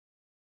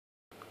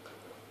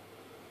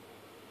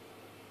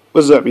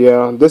What's up,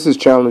 y'all? This is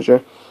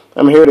Challenger.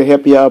 I'm here to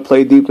help y'all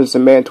play defense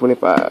in Madden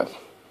 25.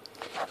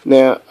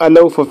 Now, I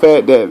know for a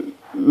fact that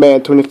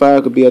Madden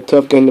 25 could be a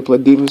tough game to play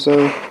defense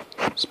in,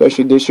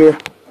 especially this year.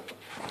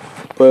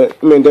 But,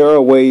 I mean, there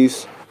are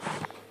ways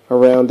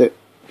around it.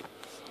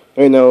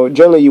 You know,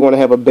 generally you want to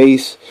have a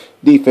base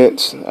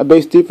defense. A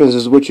base defense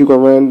is what you can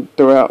run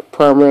throughout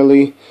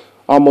primarily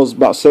almost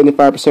about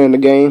 75% of the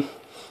game,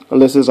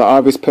 unless it's an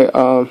obvious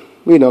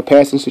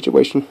passing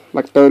situation,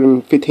 like 3rd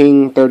and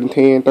 15, 3rd and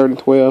 10, 3rd and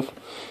 12.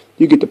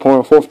 You get the point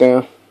on 4th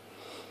down,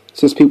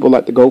 since people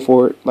like to go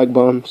for it like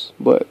bums.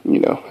 But,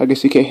 I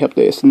guess you can't help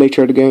that. It's the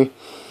nature of the game.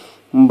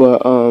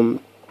 But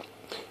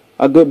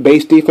a good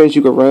base defense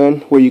you could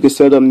run, where you can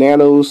set up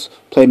nanos,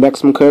 play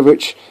maximum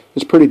coverage,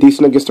 is pretty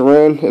decent against the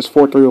run. It's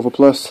 4-3 over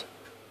plus.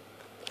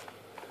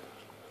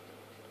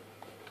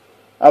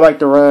 I like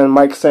to run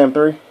Mike Sam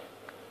 3.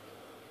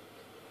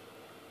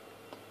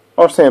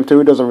 Or Sam 2,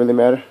 it doesn't really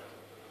matter.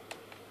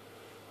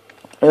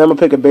 And I'm going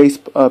to pick a base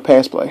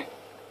pass play.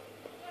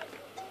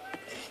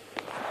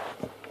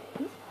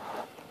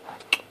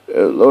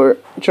 Oh,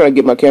 Lord. I'm trying to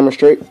get my camera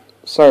straight.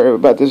 Sorry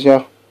about this,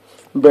 y'all.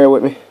 Bear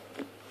with me.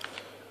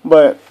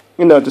 But,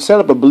 to set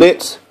up a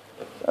blitz,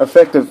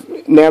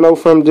 effective nano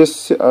from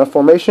this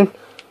formation,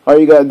 all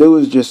you got to do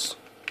is just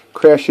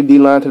crash your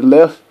D-line to the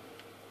left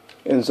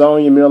and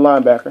zone your middle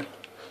linebacker.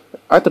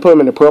 I have to put him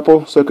in the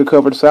purple so it could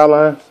cover the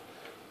sidelines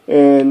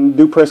and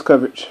do press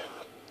coverage.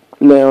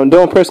 Now,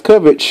 doing press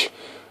coverage,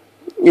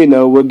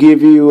 will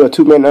give you a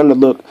two-man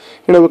underlook.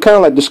 Will kind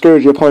of like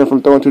discourage your opponent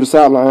from throwing to the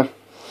sideline.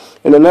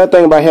 And another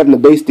thing about having a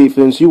base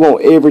defense, you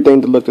want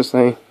everything to look the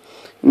same.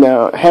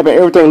 Now, having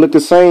everything look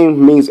the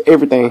same means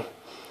everything,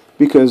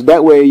 because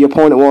that way your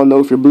opponent won't know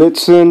if you're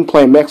blitzing,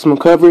 playing maximum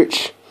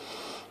coverage,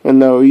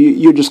 and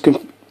you just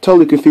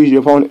totally confuse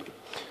your opponent.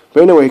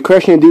 But anyway,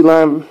 crashing your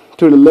D-line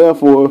to the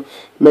left will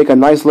make a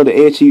nice little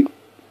edge heap,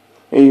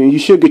 and you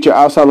should get your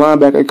outside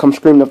linebacker to come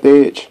screaming up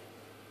the edge.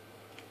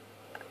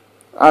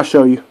 I'll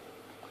show you.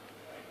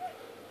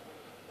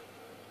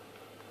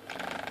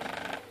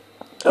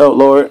 Oh,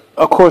 Lord.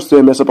 Of course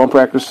they mess up on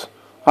practice.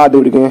 I'll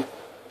do it again.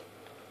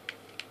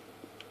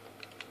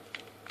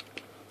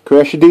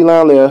 Crash your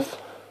D-line left.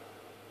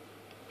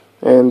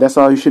 And that's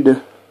all you should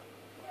do.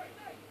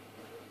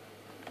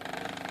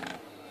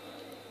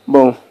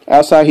 Boom.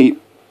 Outside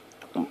heat.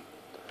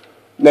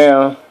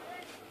 Now,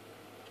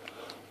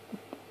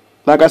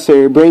 like I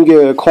said, bring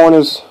your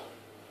corners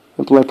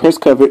and play press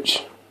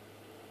coverage.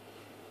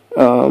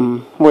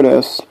 What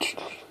else?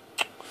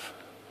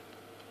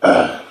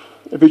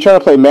 If you're trying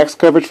to play max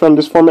coverage from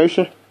this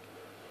formation,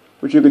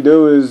 what you could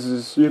do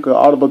is you could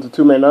audible the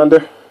two-man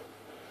under.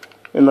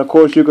 And of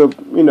course you could,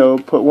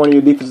 put one of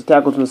your defensive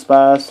tackles in the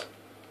spies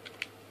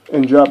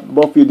and drop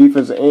both of your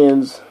defensive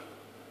ends,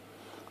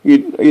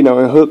 in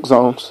hook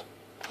zones.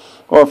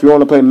 Or if you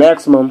want to play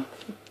maximum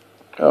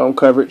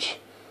coverage,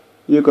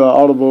 you could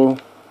audible.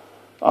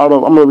 I'm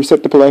going to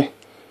reset the play.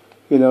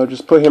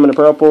 Just put him in the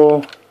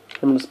purple,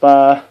 him in the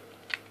spy,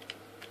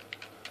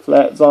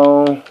 flat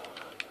zone,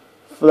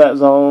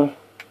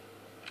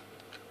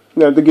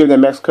 to give that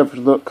max coverage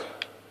look.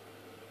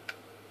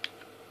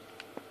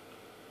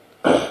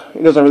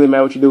 It doesn't really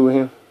matter what you do with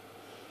him.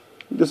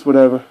 Just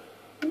whatever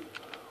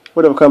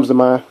comes to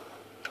mind.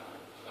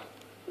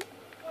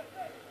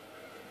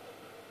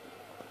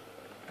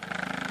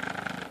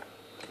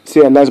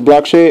 See that nice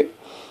block shed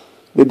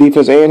the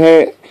defense end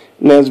had?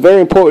 Now it's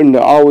very important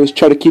to always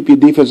try to keep your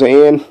defensive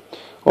end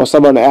or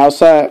somebody on the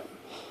outside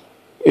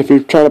if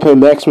you're trying to play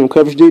maximum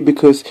coverage D,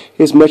 because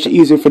it's much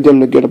easier for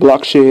them to get a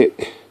block shed,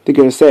 to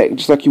get a sack,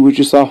 just like you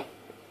just saw.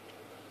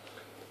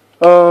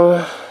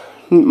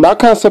 My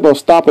concept of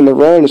stopping the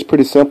run is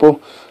pretty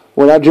simple.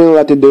 What I generally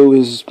like to do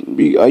is,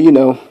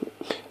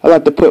 I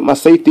like to put my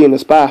safety in the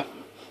spy.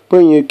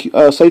 Putting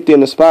your safety in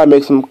the spy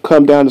makes him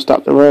come down to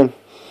stop the run.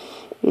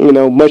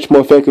 Much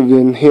more effective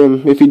than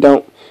him if you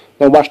don't.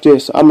 Now watch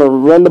this. I'm going to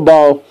run the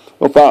ball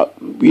without,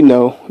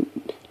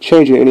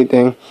 changing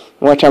anything.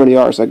 Watch how many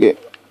yards I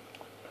get.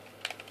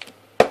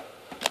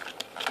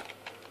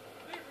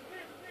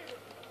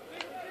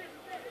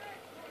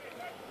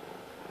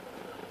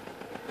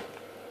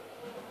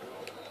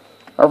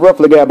 I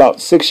roughly got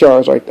about 6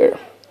 yards right there.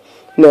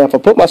 Now, if I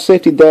put my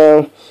safety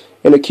down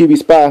in the QB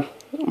spy,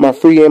 my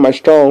free and my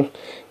strong,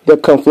 they'll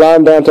come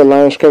flying down to the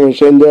line of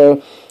scrimmage and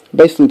they'll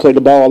basically play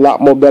the ball a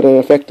lot more better and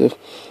effective.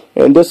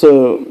 And this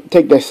will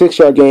take that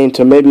 6-yard gain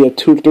to maybe a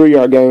 2 to 3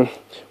 yard gain,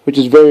 which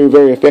is very,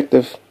 very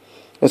effective.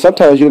 And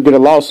sometimes you'll get a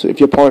loss if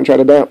your opponent try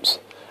to bounce.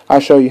 I'll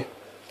show you.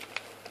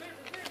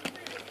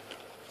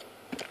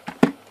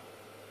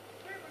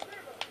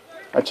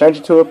 I change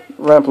it to a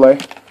run play.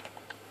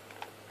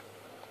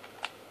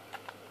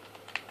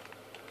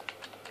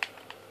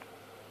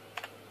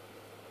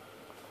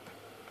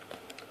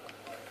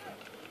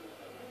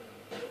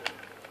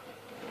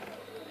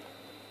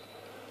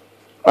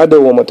 I'll do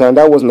it one more time.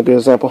 That wasn't a good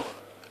example.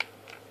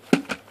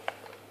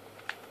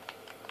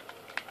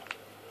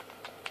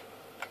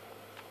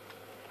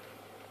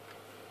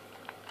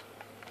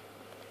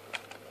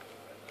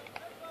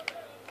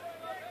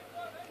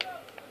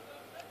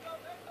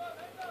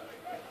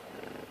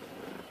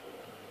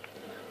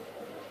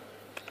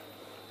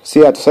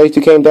 See how the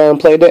safety came down and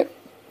played that?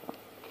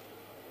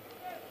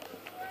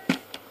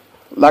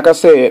 Like I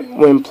said,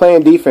 when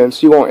playing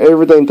defense, you want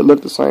everything to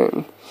look the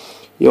same.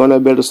 You want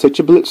to be able to set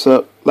your blitz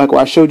up, like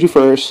what I showed you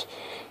first,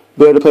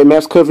 be able to play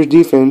max coverage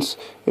defense,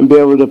 and be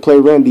able to play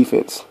run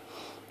defense.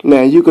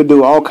 Now, you could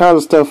do all kinds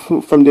of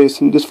stuff from this.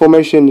 And this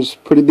formation is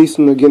pretty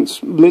decent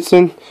against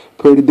blitzing,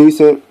 pretty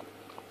decent,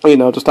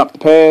 to stop the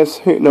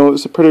pass.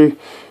 It's a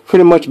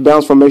pretty much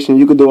balanced formation.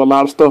 You could do a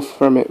lot of stuff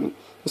from it.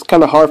 It's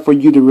kind of hard for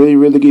you to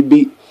really get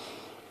beat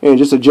and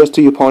just adjust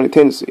to your opponent's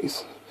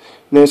tendencies.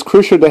 Now, it's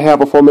crucial to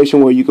have a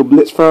formation where you can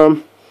blitz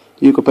from,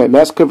 you can play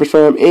max coverage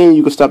from, and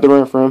you can stop the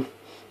run from.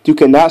 You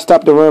cannot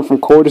stop the run from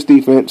quarters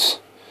defense.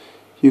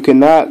 You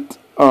cannot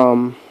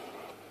You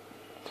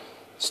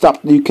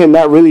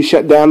cannot really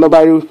shut down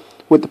nobody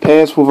with the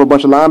pass with a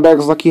bunch of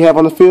linebackers like you have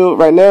on the field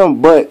right now.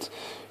 But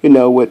in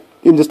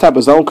this type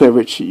of zone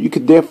coverage, you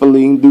could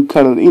definitely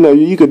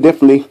you could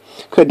definitely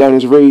cut down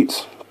his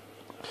rates.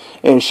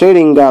 And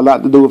shading got a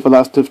lot to do with a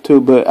lot of stuff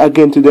too. But I'll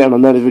get into that in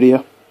another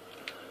video.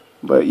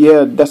 But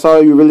yeah, that's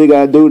all you really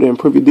gotta do to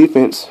improve your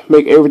defense.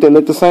 Make everything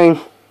look the same.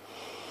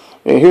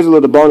 And here's a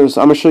little bonus.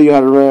 I'm gonna show you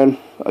how to run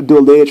a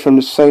dual edge from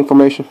the same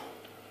formation.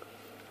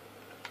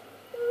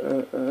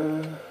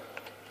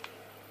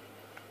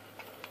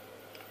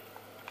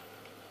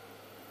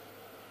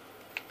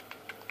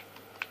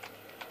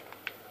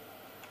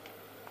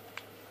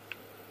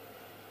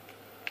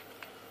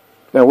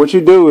 Now what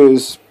you do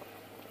is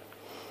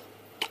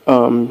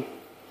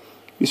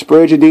you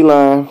spread your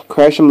D-line,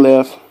 crash them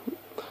left,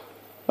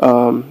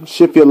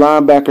 shift your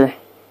linebacker,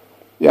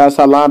 your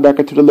outside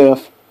linebacker to the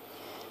left,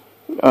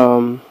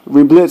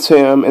 re-blitz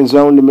him and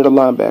zone the middle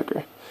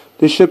linebacker.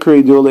 This should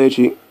create dual edge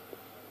heat.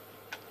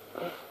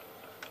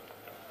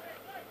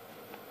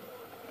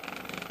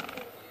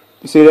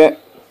 You see that?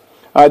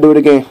 I'll do it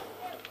again.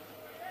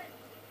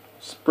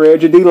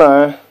 Spread your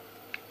D-line,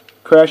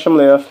 crash them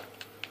left,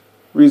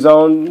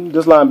 rezone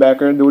this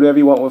linebacker, do whatever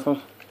you want with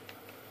him.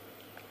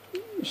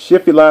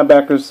 Shift your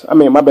linebackers.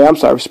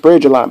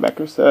 Spread your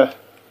linebackers.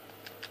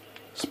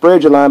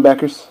 Spread your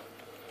linebackers.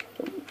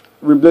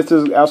 Re-blitz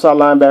his outside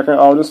linebacker,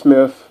 Alden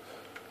Smith,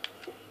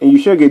 and you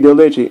should get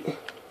dual edge heat.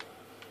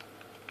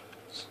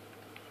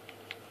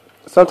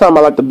 Sometimes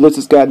I like to blitz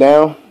this guy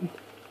down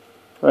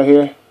right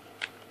here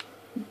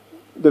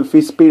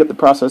to speed up the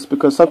process,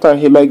 because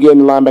sometimes he may get in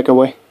the linebacker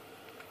way.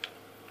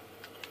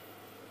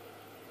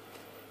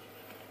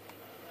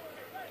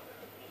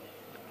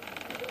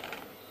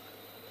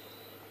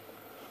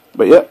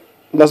 But yep,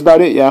 that's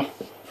about it, y'all.